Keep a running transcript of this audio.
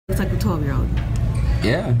12-year-old.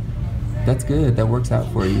 Yeah, that's good. That works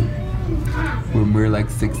out for you. When we're like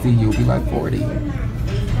 60, you'll be like 40.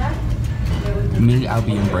 Me, I'll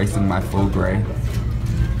be embracing my full gray.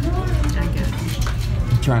 I guess.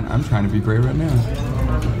 I'm trying to be gray right now.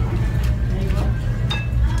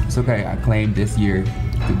 It's okay. I claimed this year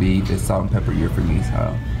to be the salt and pepper year for me.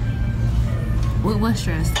 So. What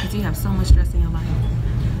stress? Because you have so much stress in your life.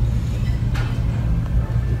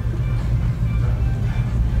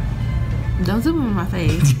 Don't zoom in my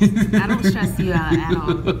face. I don't stress you out at all.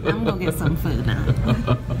 I'm gonna get some food now.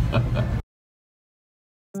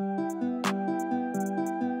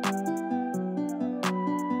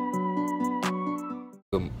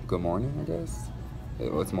 Good morning, I guess.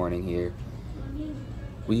 It's morning here.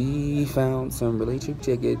 We found some really cheap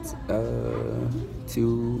tickets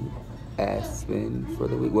to Aspen for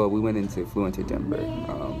the week. Well, we flew into Denver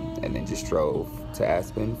and then just drove to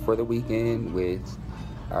Aspen for the weekend with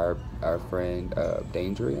our friend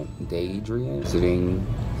Daydrian, visiting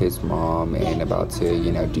his mom and about to,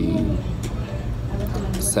 you know, do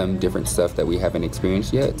some different stuff that we haven't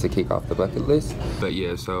experienced yet to kick off the bucket list. But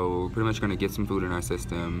yeah, so we're pretty much gonna get some food in our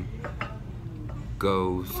system,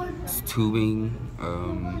 go tubing,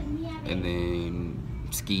 and then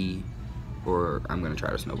ski, or I'm gonna try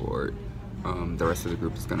to snowboard. The rest of the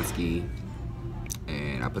group is gonna ski,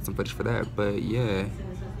 and I'll put some footage for that. But yeah,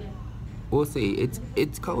 we'll see.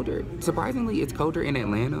 It's colder. Surprisingly, it's colder in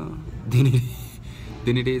Atlanta than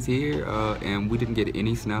it is here, and we didn't get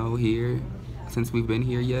any snow here since we've been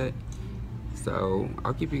here yet. So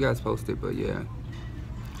I'll keep you guys posted. But yeah,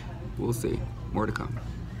 we'll see. More to come.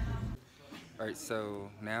 All right, so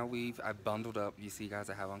now I've bundled up. You see, guys,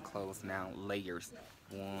 I have on clothes now, layers.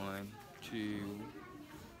 1, 2,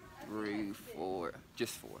 3, 4,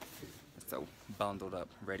 just 4. So bundled up,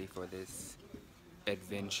 ready for this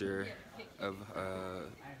adventure of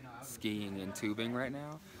skiing and tubing right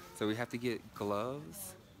now. So we have to get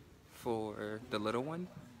gloves for the little one,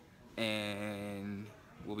 and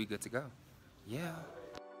we'll be good to go. Yeah.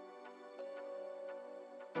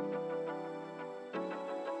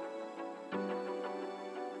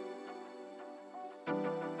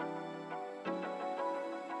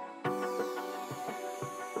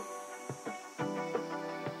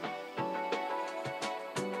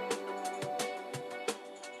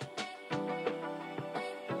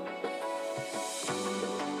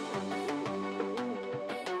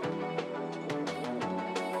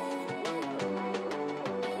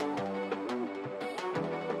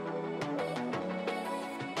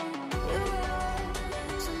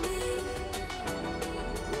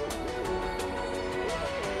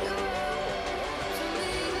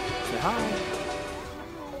 Hi.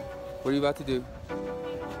 What are you about to do?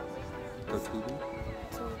 Go tubing?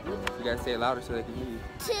 You gotta say it louder so they can hear you.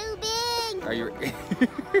 Tubing! Are you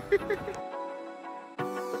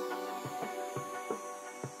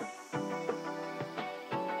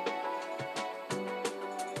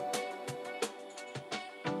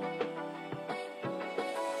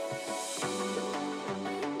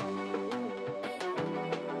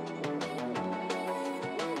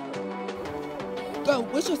Go,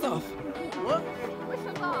 wish us off. What? Wish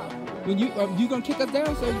us off. When you gonna kick us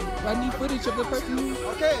down, so I need footage of the person who.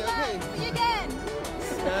 Okay. See you again.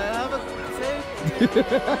 Have a safe.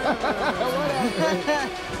 Whatever.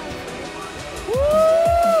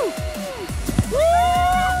 Woo!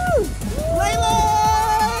 Woo! Layla!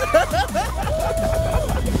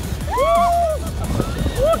 Woo!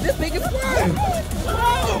 Woo! This thing is fun.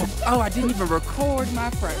 Oh, I didn't even record my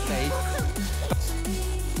front face.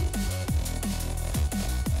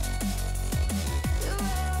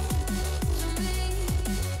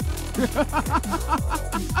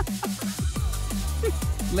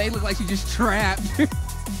 Lay look like she just trapped.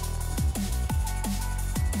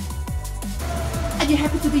 Are you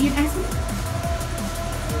happy to be in Aspen?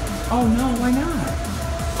 Oh no, why not?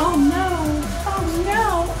 Oh no,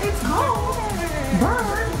 it's cold.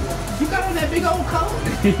 Burn. You got on that big old coat.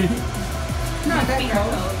 Not that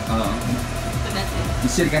cold. But that's it. You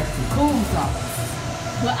should have got some cool socks.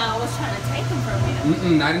 Well, I was trying to take them from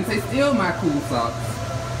you. I didn't say steal my cool socks.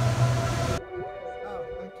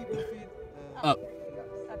 Keep your feet up.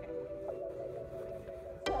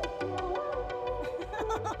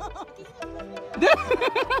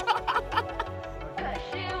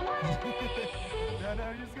 No,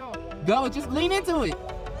 just go. Go, just lean into it.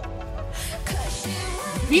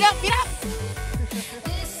 Feet up, feet up.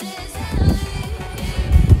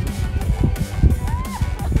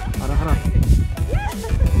 Hold on.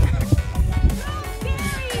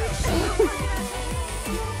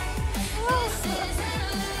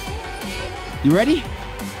 You ready?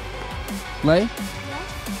 Lay?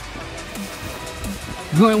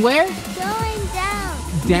 Going where? Going down.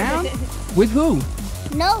 Down? With who?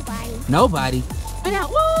 Nobody. Nobody. And now,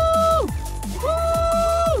 woo!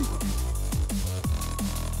 Woo!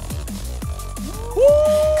 Woo!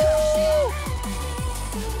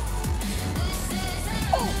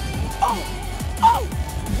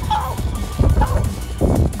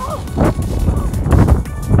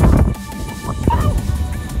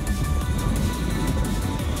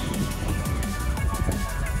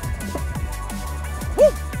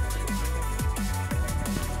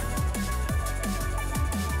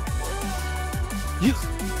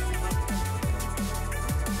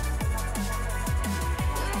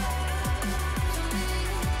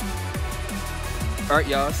 All right,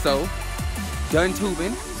 y'all, so done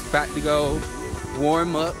tubing, about to go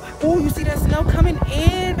warm up. Oh, you see that snow coming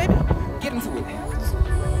in, baby? Get into it.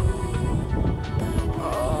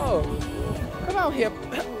 Oh, come on here.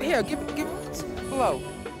 Here, give blow.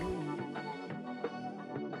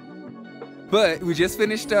 But we just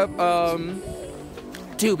finished up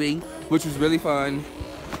tubing, which was really fun.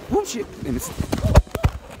 Whoop shit. And it's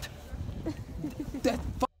that.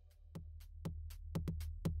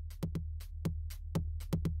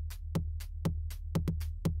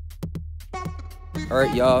 All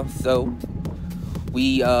right, y'all. So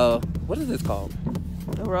we what is this called?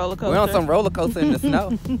 The roller coaster. We're on some roller coaster in the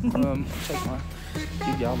snow. Check my,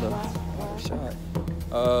 give y'all a shot.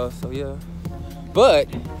 So yeah. But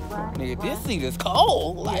nigga, this seat is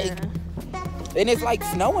cold. Like, and it's like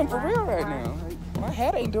snowing for real right now. Like, my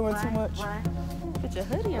hat ain't doing too much. Put your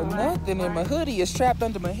hoodie on. Nothing, and my hoodie is strapped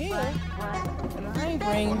under my hair. And the rain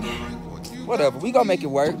ring. Whatever. We gonna make it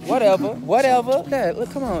work. Whatever. Whatever. Dad, look,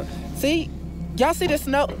 come on. See. Y'all see the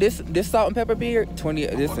snow? This salt and pepper beard?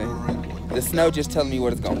 Listen, the snow just telling me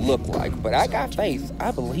what it's gonna look like. But I got faith.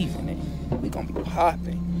 I believe in it. We gonna be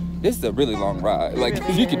popping. This is a really long ride. Like,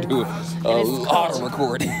 you can do a lot of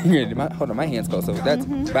recording. Hold on, my hand's cold. So that's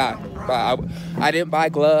bye. I didn't buy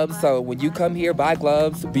gloves. So when you come here, buy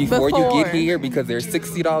gloves before you get here, because they're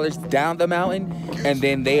 $60 down the mountain, and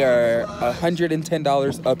then they are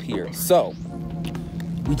 $110 up here. So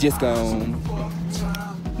we just gonna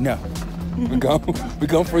We're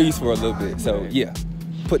gonna freeze for a little bit. So yeah,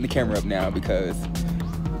 putting the camera up now because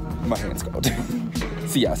my hand's cold.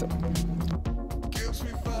 See y'all soon.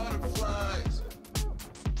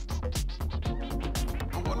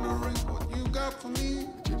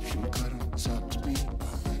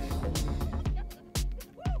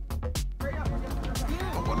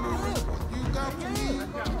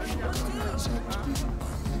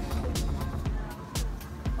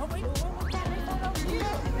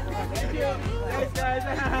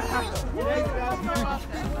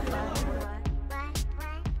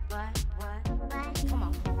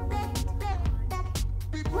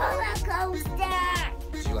 Roller coaster.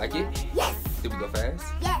 Did you like it? Yes. Did we go fast?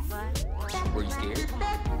 Yes. Were you scared?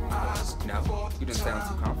 No. You didn't sound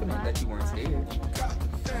too confident that you weren't scared.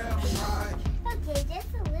 Okay, just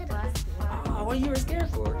a little. Oh, what you were scared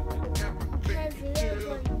for? Because we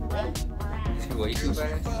were going way fast. Way too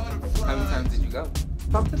fast? How many times did you go?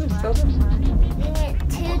 Talk to them. Tell them. We went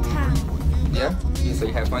 2 times. Yeah? So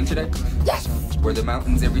you had fun today? Yes. Were the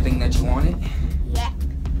mountains everything that you wanted? Yeah.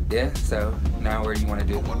 Yeah? So now where do you want to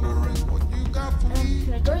do?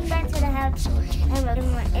 We're going back to the house and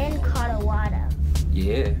we're in Colorado.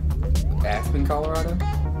 Yeah. Aspen, Colorado?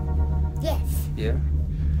 Yes. Yeah?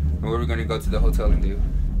 And where are we going to go to the hotel and do?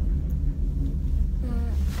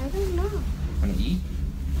 I don't know. Want to eat?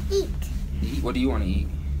 Eat. Eat? What do you want to eat?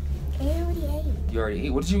 I already ate. You already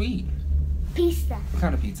ate? What did you eat? Pizza. What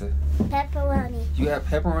kind of pizza? Pepperoni. You had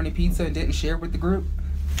pepperoni pizza and didn't share with the group?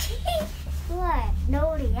 What?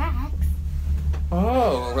 Nobody asked.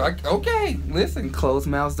 Oh, like, okay. Listen, closed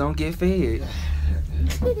mouths don't get fed.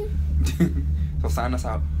 So sign us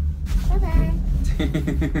out. Bye-bye.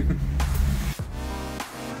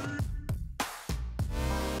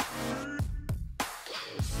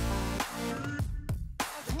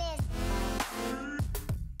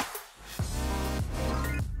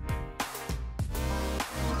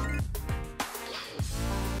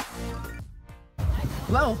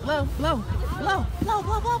 Blow, blow, blow, blow, blow,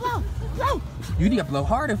 blow, blow, blow, blow. You need to blow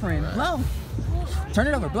harder, friend. Blow. Turn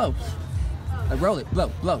it over, blow. Like, roll it,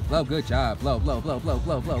 blow, blow, blow. Good job. Blow, blow, blow, blow,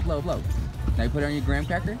 blow, blow, blow, blow. Now you put it on your graham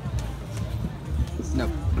cracker.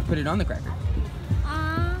 No, put it on the cracker.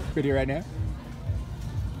 Put it right now.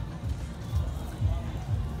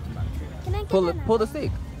 Can I get Pull the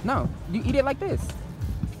stick. No, you eat it like this.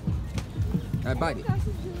 I bite it.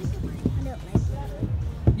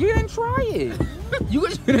 You didn't try it. You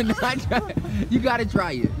should have not tried it. You gotta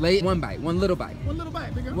try it. Lay one bite, one little bite. One little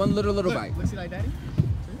bite, bigger. One little Look, bite. Let's see like daddy.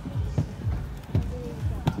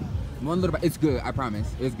 One little bite. It's good, I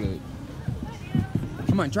promise. It's good.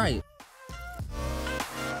 Come on, try it.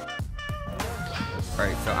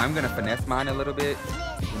 Alright, so I'm gonna finesse mine a little bit.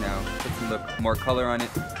 You know, put some more color on it,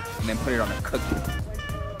 and then put it on a cookie.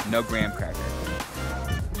 No graham cracker.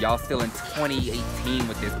 Y'all still in 2018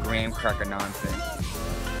 with this graham cracker nonsense.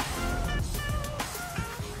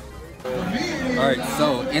 Alright,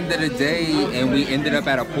 so end of the day, and we ended up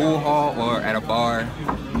at a pool hall or at a bar.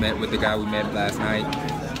 Met with the guy we met last night.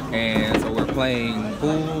 And so we're playing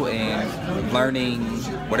pool and learning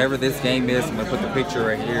whatever this game is. I'm gonna put the picture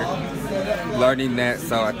right here. Learning that,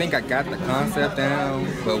 so I think I got the concept down,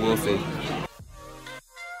 but we'll see.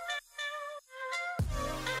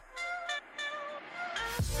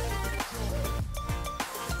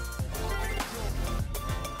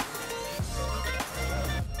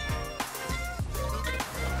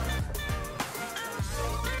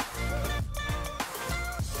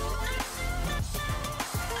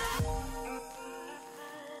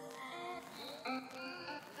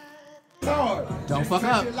 Don't fuck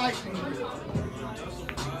up. What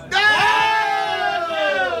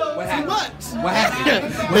happened? What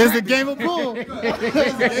happened? It's a game of pool.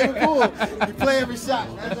 It's a game of pool. You play every shot.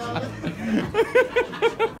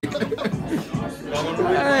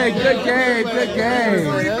 Hey, good game, good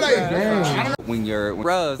game. When your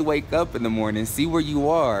bros wake up in the morning, see where you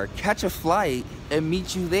are, catch a flight, and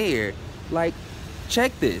meet you there. Like,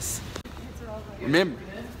 check this. Remember?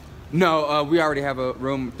 No, we already have a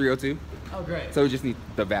room 302. Oh, great. So we just need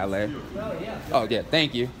the valet. Oh, yeah. Oh, yeah,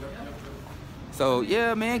 thank you. So,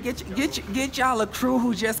 yeah, man, get y'all a crew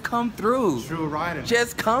who just come through. True rider.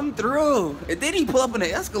 Just come through. And then he pull up in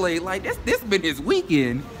the Escalade like this been his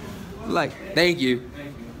weekend. Like, thank you.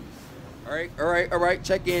 All right.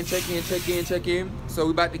 Check in. So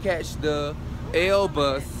we about to catch the L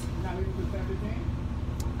bus.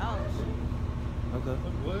 Oh. Okay.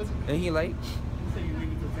 And he late?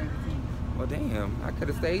 Well, damn, I could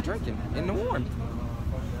have stayed drinking in the warm.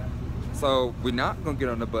 So we're not gonna get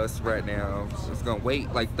on the bus right now. It's gonna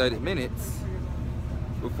wait like 30 minutes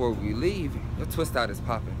before we leave. Your twist out is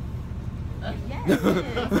popping.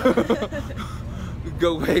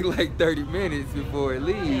 Go wait like 30 minutes before it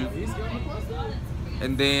leaves.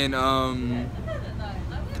 And then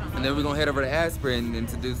we're gonna head over to Aspirin and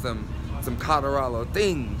to do some Colorado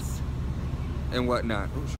things and whatnot.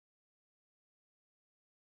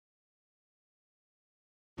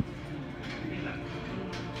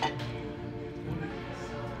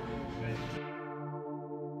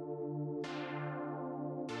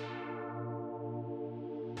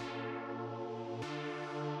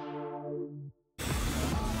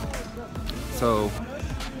 So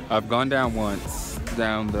I've gone down once,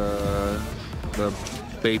 down the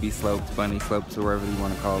baby slopes, bunny slopes, or whatever you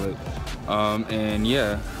want to call it. And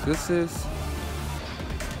yeah, this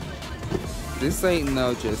ain't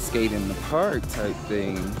no just skate in the park type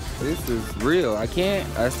thing. This is real. I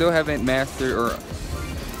still haven't mastered or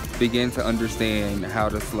begin to understand how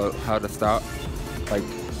to stop. Like,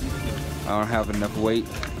 I don't have enough weight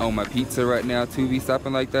on my pizza right now to be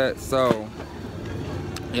stopping like that. So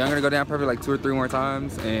yeah, I'm gonna go down probably like 2 or 3 more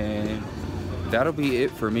times, and that'll be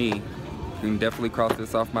it for me. You can definitely cross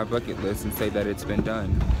this off my bucket list and say that it's been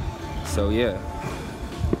done. So yeah,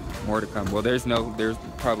 more to come. Well, there's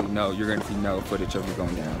probably you're gonna see no footage of me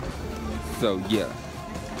going down. So yeah.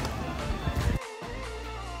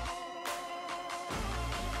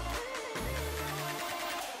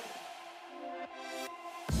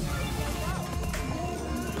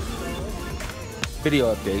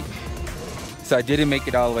 Video update. So I didn't make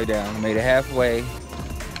it all the way down. I made it halfway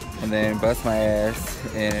and then bust my ass,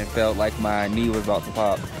 and it felt like my knee was about to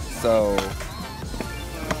pop. So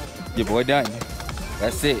your boy done.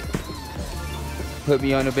 That's it. Put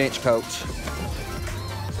me on the bench, coach.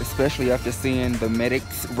 Especially after seeing the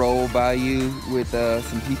medics roll by you with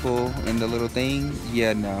some people in the little thing.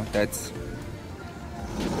 Yeah, no, that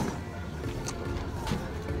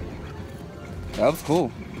was cool.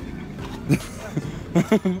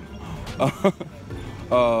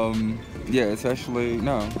 Yeah, especially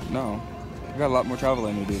no. I got a lot more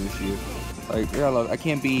traveling to do this year. Like, I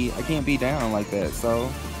can't be down like that. So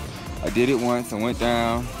I did it once. I went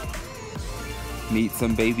down, meet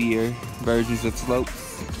some babyier versions of slopes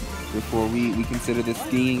before we consider the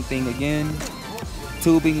skiing thing again.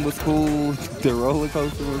 Tubing was cool. The roller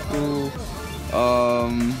coaster was cool.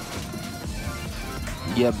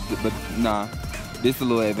 Yeah, but nah, this is a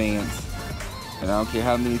little advanced. And I don't care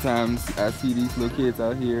how many times I see these little kids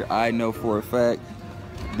out here, I know for a fact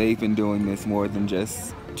they've been doing this more than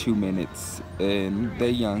just 2 minutes. And they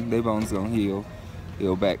young, their bones gonna heal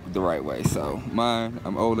back the right way. So mine,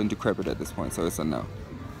 I'm old and decrepit at this point, so it's a no.